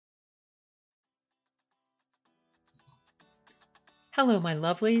Hello, my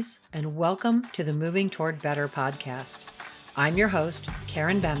lovelies, and welcome to the Moving Toward Better podcast. I'm your host,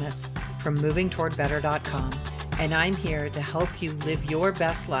 Karen Bemis from movingtowardbetter.com, and I'm here to help you live your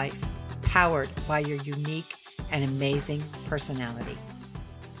best life, powered by your unique and amazing personality.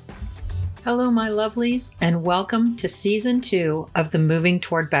 Hello, my lovelies, and welcome to Season 2 of the Moving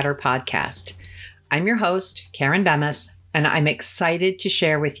Toward Better podcast. I'm your host, Karen Bemis, and I'm excited to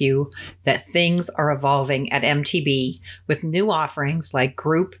share with you that things are evolving at MTB with new offerings like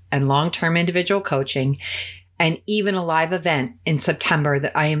group and long-term individual coaching, and even a live event in September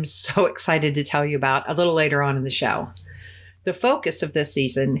that I am so excited to tell you about a little later on in the show. The focus of this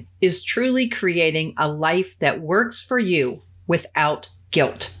season is truly creating a life that works for you without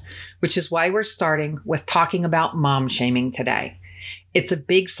guilt, which is why we're starting with talking about mom shaming today. It's a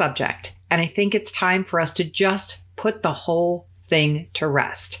big subject, and I think it's time for us to just put the whole thing to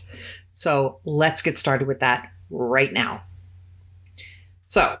rest. So let's get started with that right now.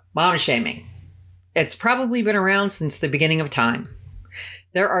 So, mom shaming. It's probably been around since the beginning of time.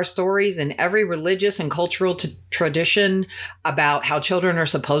 There are stories in every religious and cultural tradition about how children are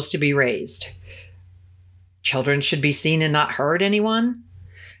supposed to be raised. Children should be seen and not hurt anyone.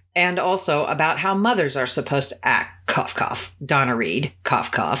 And also about how mothers are supposed to act. Cough, cough. Donna Reed.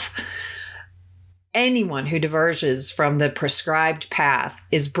 Cough, cough. Anyone who diverges from the prescribed path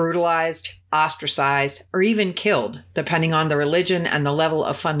is brutalized, ostracized, or even killed, depending on the religion and the level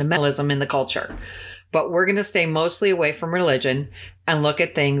of fundamentalism in the culture. But we're going to stay mostly away from religion and look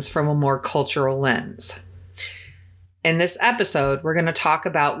at things from a more cultural lens. In this episode, we're going to talk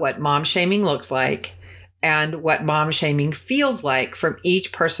about what mom shaming looks like and what mom shaming feels like from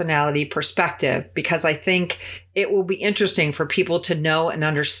each personality perspective, because I think it will be interesting for people to know and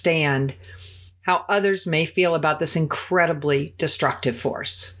understand how others may feel about this incredibly destructive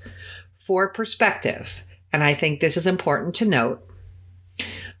force. For perspective, and I think this is important to note,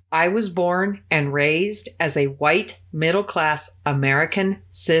 I was born and raised as a white, middle-class, American,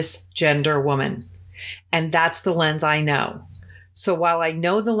 cisgender woman. And that's the lens I know. So while I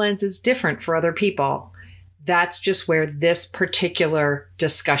know the lens is different for other people, that's just where this particular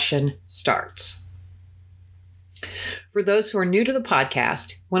discussion starts. For those who are new to the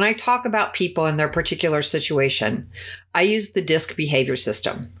podcast, when I talk about people in their particular situation, I use the DISC behavior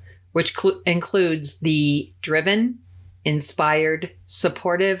system, which includes the driven, inspired,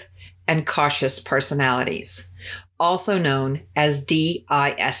 supportive, and cautious personalities, also known as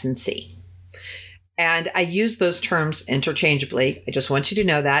DISC. And I use those terms interchangeably. I just want you to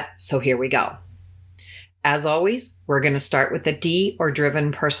know that, so here we go. As always, we're going to start with the D or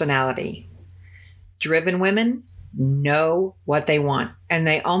driven personality. Driven women know what they want, and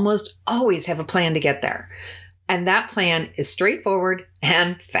they almost always have a plan to get there. And that plan is straightforward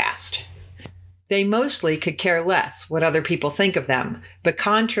and fast. They mostly could care less what other people think of them, but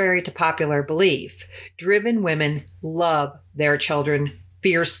contrary to popular belief, driven women love their children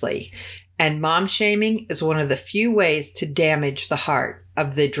fiercely, and mom shaming is one of the few ways to damage the heart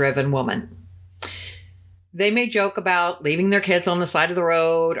of the driven woman. They may joke about leaving their kids on the side of the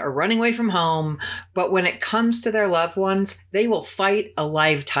road or running away from home, but when it comes to their loved ones, they will fight a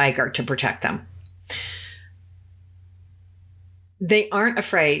live tiger to protect them. They aren't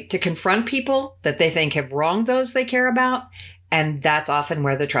afraid to confront people that they think have wronged those they care about, and that's often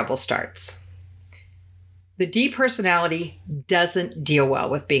where the trouble starts. The D personality doesn't deal well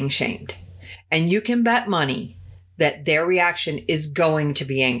with being shamed, and you can bet money that their reaction is going to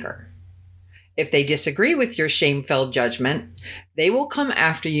be anger. If they disagree with your shame-filled judgment, they will come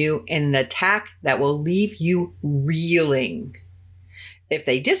after you in an attack that will leave you reeling. If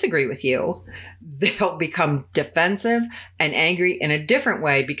they disagree with you, they'll become defensive and angry in a different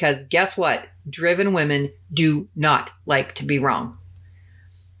way because guess what? Driven women do not like to be wrong.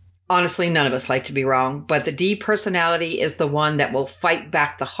 Honestly, none of us like to be wrong, but the D personality is the one that will fight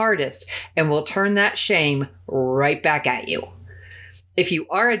back the hardest and will turn that shame right back at you. If you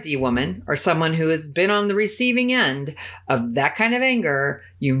are a D woman or someone who has been on the receiving end of that kind of anger,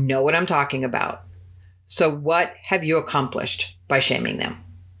 you know what I'm talking about. So what have you accomplished by shaming them?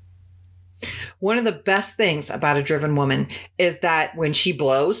 One of the best things about a driven woman is that when she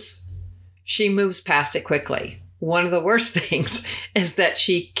blows, she moves past it quickly. One of the worst things is that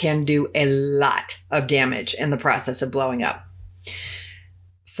she can do a lot of damage in the process of blowing up.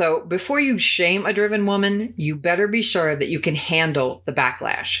 So before you shame a driven woman, you better be sure that you can handle the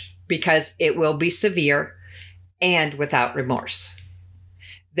backlash because it will be severe and without remorse.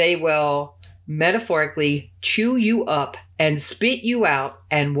 They will metaphorically chew you up and spit you out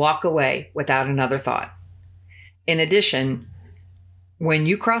and walk away without another thought. In addition, when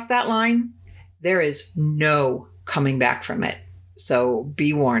you cross that line, there is no coming back from it. So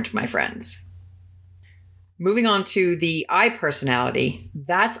be warned, my friends. Moving on to the I personality,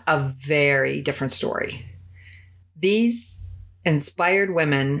 that's a very different story. These inspired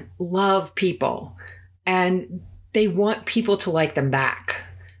women love people and they want people to like them back.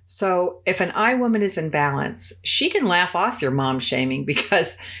 So if an I woman is in balance, she can laugh off your mom shaming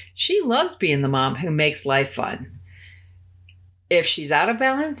because she loves being the mom who makes life fun. If she's out of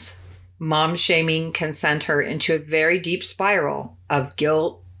balance, mom shaming can send her into a very deep spiral of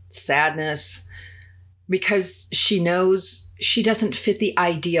guilt, sadness, because she knows she doesn't fit the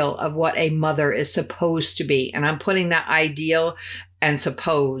ideal of what a mother is supposed to be. And I'm putting that ideal and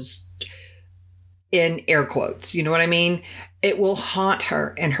supposed in air quotes. You know what I mean? It will haunt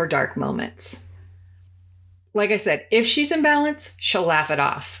her in her dark moments. Like I said, if she's in balance, she'll laugh it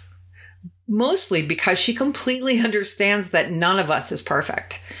off. Mostly because she completely understands that none of us is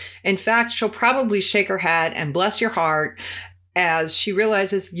perfect. In fact, she'll probably shake her head and bless your heart as she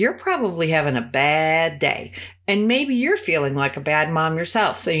realizes you're probably having a bad day. And maybe you're feeling like a bad mom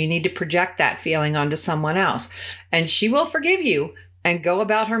yourself. So you need to project that feeling onto someone else. And she will forgive you and go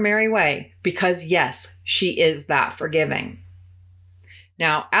about her merry way because, yes, she is that forgiving.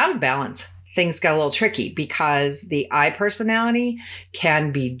 Now, out of balance, things get a little tricky because the I personality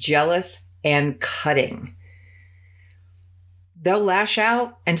can be jealous and cutting. They'll lash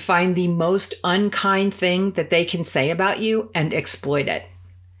out and find the most unkind thing that they can say about you and exploit it.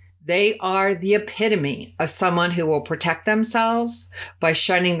 They are the epitome of someone who will protect themselves by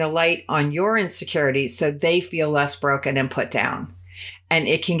shining the light on your insecurities so they feel less broken and put down. And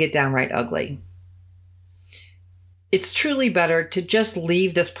it can get downright ugly. It's truly better to just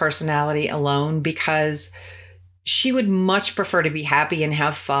leave this personality alone because she would much prefer to be happy and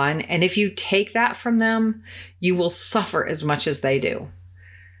have fun. And if you take that from them, you will suffer as much as they do.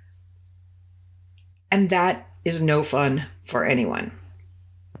 And that is no fun for anyone.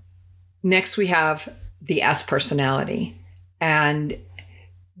 Next, we have the S personality. And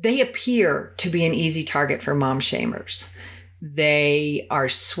they appear to be an easy target for mom shamers. They are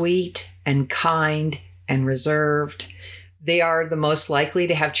sweet and kind and reserved. They are the most likely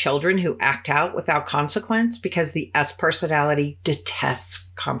to have children who act out without consequence because the S personality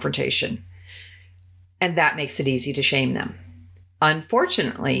detests confrontation. And that makes it easy to shame them.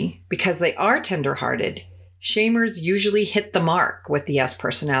 Unfortunately, because they are tenderhearted, shamers usually hit the mark with the S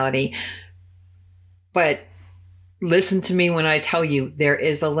personality. But listen to me when I tell you there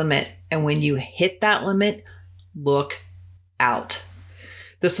is a limit. And when you hit that limit, look out.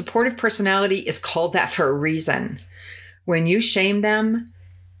 The supportive personality is called that for a reason. When you shame them,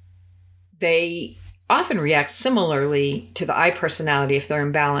 they often react similarly to the I personality if they're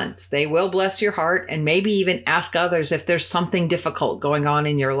in balance. They will bless your heart and maybe even ask others if there's something difficult going on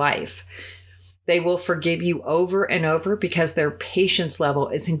in your life. They will forgive you over and over because their patience level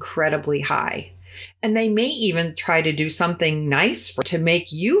is incredibly high. And they may even try to do something nice to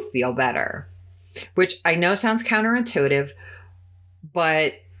make you feel better, which I know sounds counterintuitive,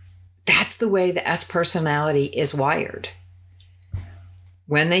 but that's the way the S personality is wired.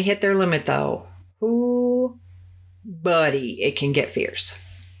 When they hit their limit, though, ooh, buddy, it can get fierce.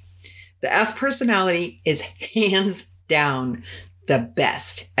 The S personality is hands down the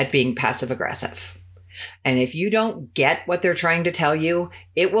best at being passive aggressive. And if you don't get what they're trying to tell you,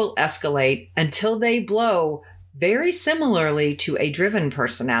 it will escalate until they blow very similarly to a driven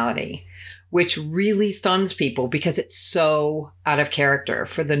personality, which really stuns people because it's so out of character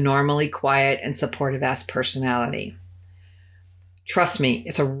for the normally quiet and supportive S personality. Trust me,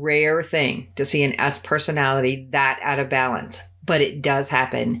 it's a rare thing to see an S personality that out of balance, but it does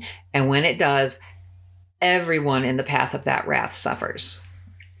happen. And when it does, everyone in the path of that wrath suffers.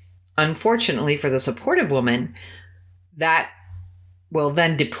 Unfortunately for the supportive woman, that will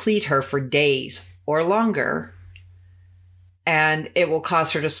then deplete her for days or longer. And it will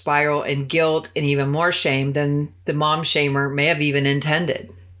cause her to spiral in guilt and even more shame than the mom shamer may have even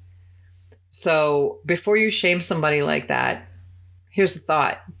intended. So before you shame somebody like that, here's the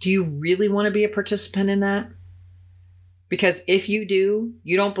thought. Do you really want to be a participant in that? Because if you do,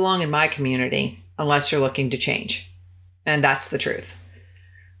 you don't belong in my community unless you're looking to change. And that's the truth.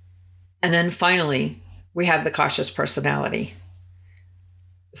 And then finally, we have the cautious personality.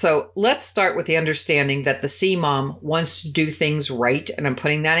 So let's start with the understanding that the C mom wants to do things right, and I'm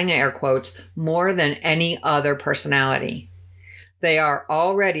putting that in air quotes, more than any other personality. They are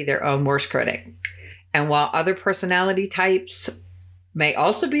already their own worst critic. And while other personality types may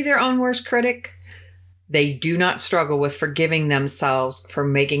also be their own worst critic, they do not struggle with forgiving themselves for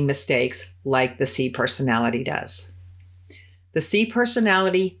making mistakes like the C personality does. The C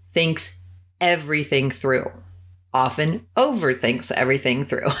personality thinks everything through. often overthinks everything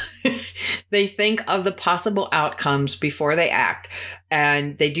through. They think of the possible outcomes before they act,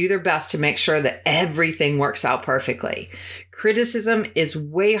 and they do their best to make sure that everything works out perfectly. Criticism is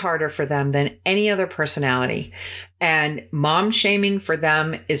way harder for them than any other personality, and mom shaming for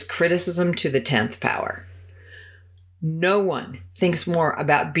them is criticism to the 10th power. No one thinks more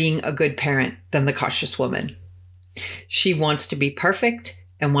about being a good parent than the cautious woman. She wants to be perfect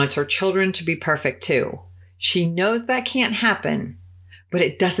and wants her children to be perfect too. She knows that can't happen, but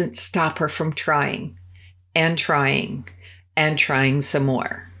it doesn't stop her from trying and trying and trying some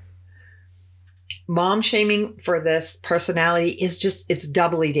more. Mom shaming for this personality is it's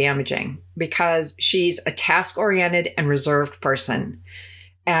doubly damaging because she's a task-oriented and reserved person.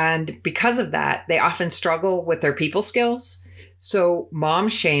 And because of that, they often struggle with their people skills. So mom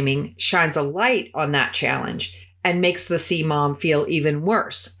shaming shines a light on that challenge and makes the C mom feel even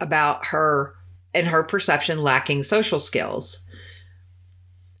worse about her and her perception lacking social skills.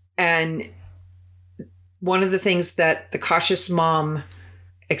 And one of the things that the cautious mom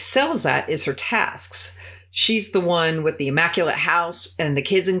excels at is her tasks. She's the one with the immaculate house and the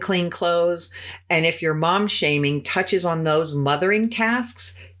kids in clean clothes. And if your mom shaming touches on those mothering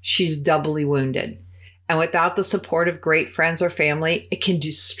tasks, she's doubly wounded. And without the support of great friends or family, it can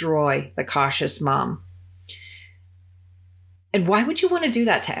destroy the cautious mom. And why would you want to do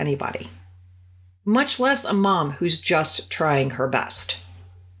that to anybody? Much less a mom who's just trying her best.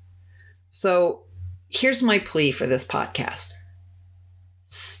 So here's my plea for this podcast.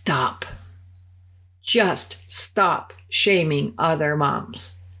 Stop. Just stop shaming other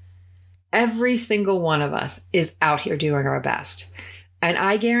moms. Every single one of us is out here doing our best. And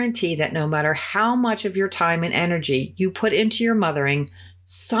I guarantee that no matter how much of your time and energy you put into your mothering,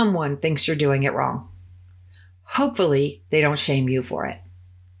 someone thinks you're doing it wrong. Hopefully, they don't shame you for it.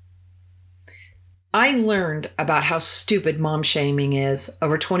 I learned about how stupid mom shaming is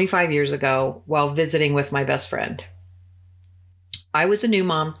over 25 years ago while visiting with my best friend. I was a new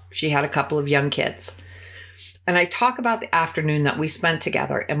mom. She had a couple of young kids. And I talk about the afternoon that we spent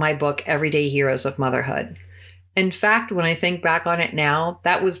together in my book, Everyday Heroes of Motherhood. In fact, when I think back on it now,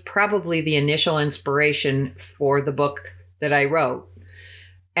 that was probably the initial inspiration for the book that I wrote.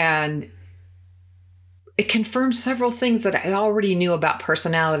 And it confirms several things that I already knew about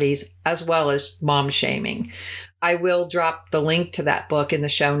personalities as well as mom shaming. I will drop the link to that book in the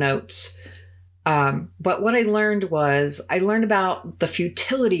show notes. But what I learned about the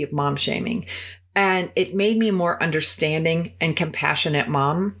futility of mom shaming, and it made me a more understanding and compassionate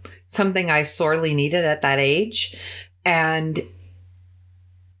mom, something I sorely needed at that age. And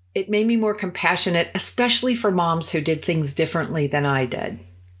it made me more compassionate, especially for moms who did things differently than I did.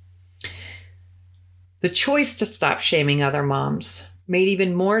 The choice to stop shaming other moms made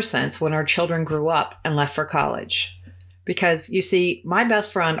even more sense when our children grew up and left for college. Because, you see, my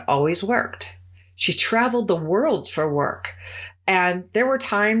best friend always worked. She traveled the world for work. And there were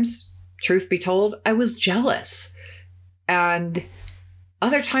times, truth be told, I was jealous. And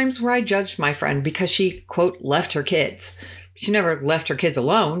other times where I judged my friend because she, quote, left her kids. She never left her kids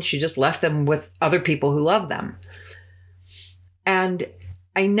alone. She just left them with other people who love them. And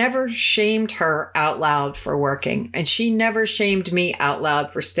I never shamed her out loud for working, and she never shamed me out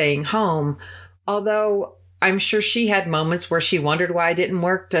loud for staying home, although I'm sure she had moments where she wondered why I didn't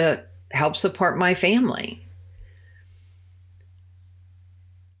work to help support my family.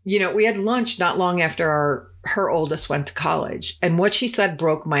 You know, we had lunch not long after her oldest went to college, and what she said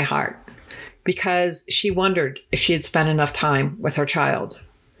broke my heart because she wondered if she had spent enough time with her child.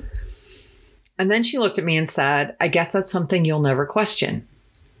 And then she looked at me and said, "I guess that's something you'll never question."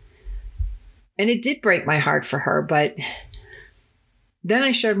 And it did break my heart for her, but then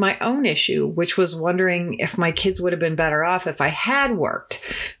I shared my own issue, which was wondering if my kids would have been better off if I had worked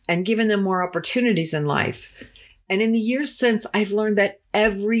and given them more opportunities in life. And in the years since, I've learned that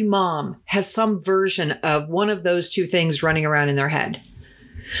every mom has some version of one of those two things running around in their head.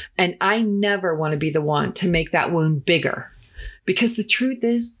 And I never want to be the one to make that wound bigger, because the truth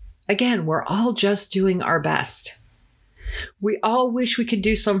is, again, we're all just doing our best. We all wish we could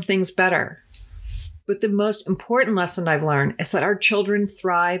do some things better. But the most important lesson I've learned is that our children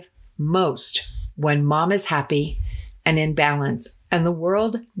thrive most when mom is happy and in balance. And the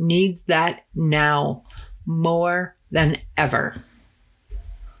world needs that now more than ever.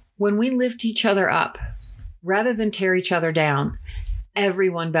 When we lift each other up rather than tear each other down,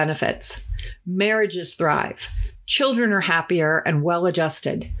 everyone benefits. Marriages thrive. Children are happier and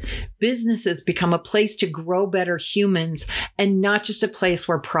well-adjusted. Businesses become a place to grow better humans and not just a place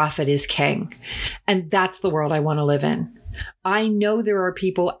where profit is king. And that's the world I want to live in. I know there are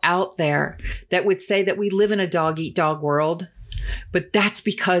people out there that would say that we live in a dog-eat-dog world, but that's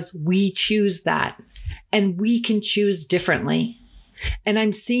because we choose that and we can choose differently. And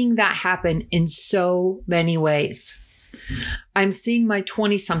I'm seeing that happen in so many ways. I'm seeing my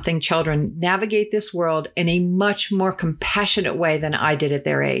 20-something children navigate this world in a much more compassionate way than I did at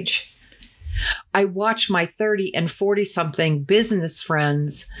their age. I watch my 30 and 40-something business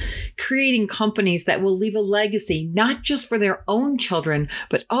friends creating companies that will leave a legacy, not just for their own children,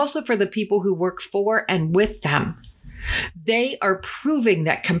 but also for the people who work for and with them. They are proving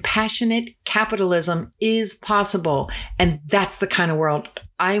that compassionate capitalism is possible. And that's the kind of world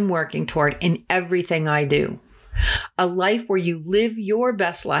I'm working toward in everything I do. A life where you live your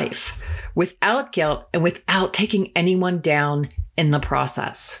best life without guilt and without taking anyone down in the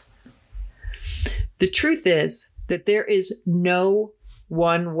process. The truth is that there is no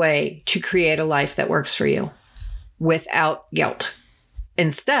one way to create a life that works for you without guilt.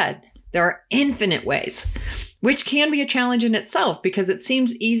 Instead, there are infinite ways, which can be a challenge in itself because it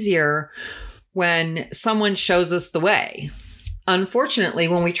seems easier when someone shows us the way. Unfortunately,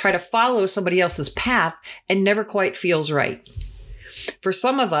 when we try to follow somebody else's path, it never quite feels right. For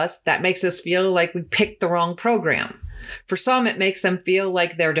some of us, that makes us feel like we picked the wrong program. For some, it makes them feel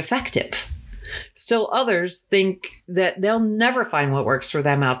like they're defective. Still others think that they'll never find what works for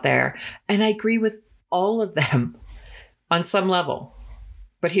them out there. And I agree with all of them on some level.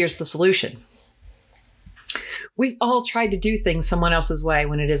 But here's the solution. We've all tried to do things someone else's way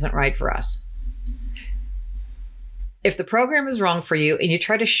when it isn't right for us. If the program is wrong for you and you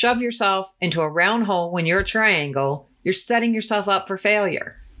try to shove yourself into a round hole when you're a triangle, you're setting yourself up for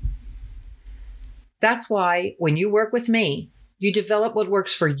failure. That's why when you work with me, you develop what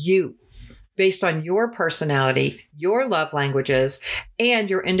works for you based on your personality, your love languages, and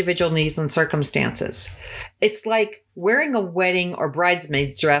your individual needs and circumstances. It's like wearing a wedding or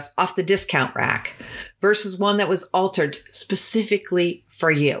bridesmaid's dress off the discount rack versus one that was altered specifically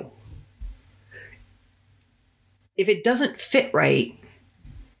for you. If it doesn't fit right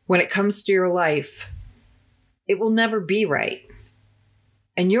when it comes to your life, it will never be right.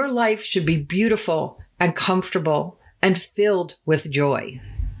 And your life should be beautiful and comfortable and filled with joy.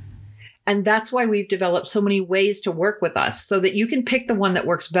 And that's why we've developed so many ways to work with us so that you can pick the one that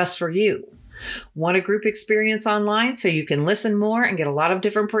works best for you. Want a group experience online so you can listen more and get a lot of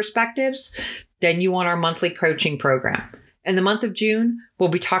different perspectives? Then you want our monthly coaching program. In the month of June, we'll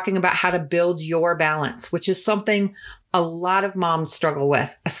be talking about how to build your balance, which is something a lot of moms struggle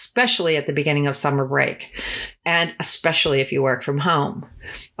with, especially at the beginning of summer break, and especially if you work from home.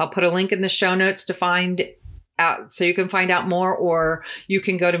 I'll put a link in the show notes to find out so you can find out more, or you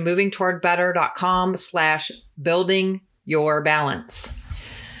can go to movingtowardbetter.com/building your balance.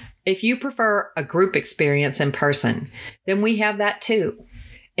 If you prefer a group experience in person, then we have that too.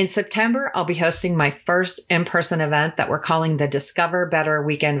 In September, I'll be hosting my first in-person event that we're calling the Discover Better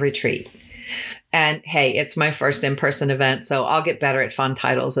Weekend Retreat. And hey, it's my first in-person event, so I'll get better at fun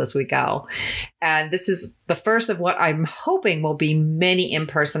titles as we go. And this is the first of what I'm hoping will be many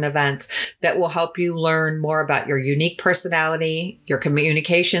in-person events that will help you learn more about your unique personality, your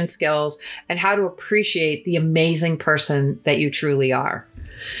communication skills, and how to appreciate the amazing person that you truly are.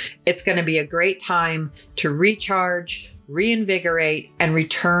 It's going to be a great time to recharge, reinvigorate, and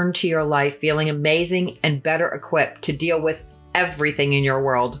return to your life feeling amazing and better equipped to deal with everything in your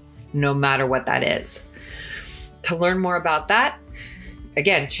world, no matter what that is. To learn more about that,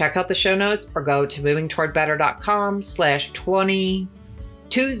 again, check out the show notes or go to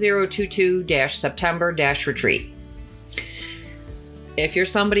movingtowardbetter.com/2022-September-retreat. If you're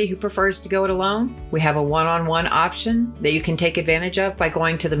somebody who prefers to go it alone, we have a one-on-one option that you can take advantage of by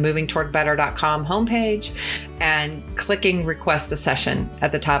going to the movingtowardbetter.com homepage and clicking request a session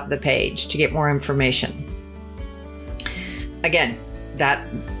at the top of the page to get more information. Again, that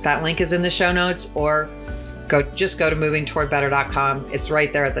link is in the show notes, or just go to movingtowardbetter.com. It's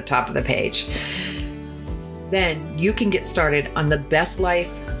right there at the top of the page. Then you can get started on the best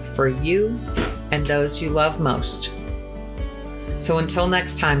life for you and those you love most. So until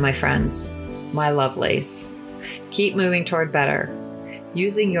next time, my friends, my lovelies, keep moving toward better,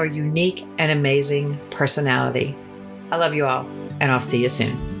 using your unique and amazing personality. I love you all, and I'll see you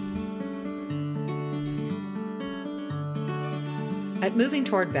soon. At Moving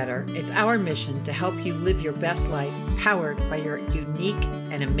Toward Better, it's our mission to help you live your best life powered by your unique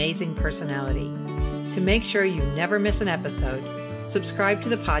and amazing personality. To make sure you never miss an episode, subscribe to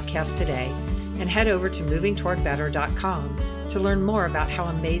the podcast today and head over to movingtowardbetter.com to learn more about how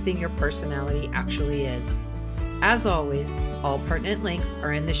amazing your personality actually is. As always, all pertinent links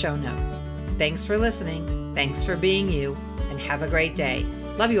are in the show notes. Thanks for listening. Thanks for being you, and have a great day.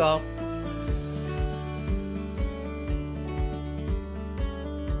 Love you all.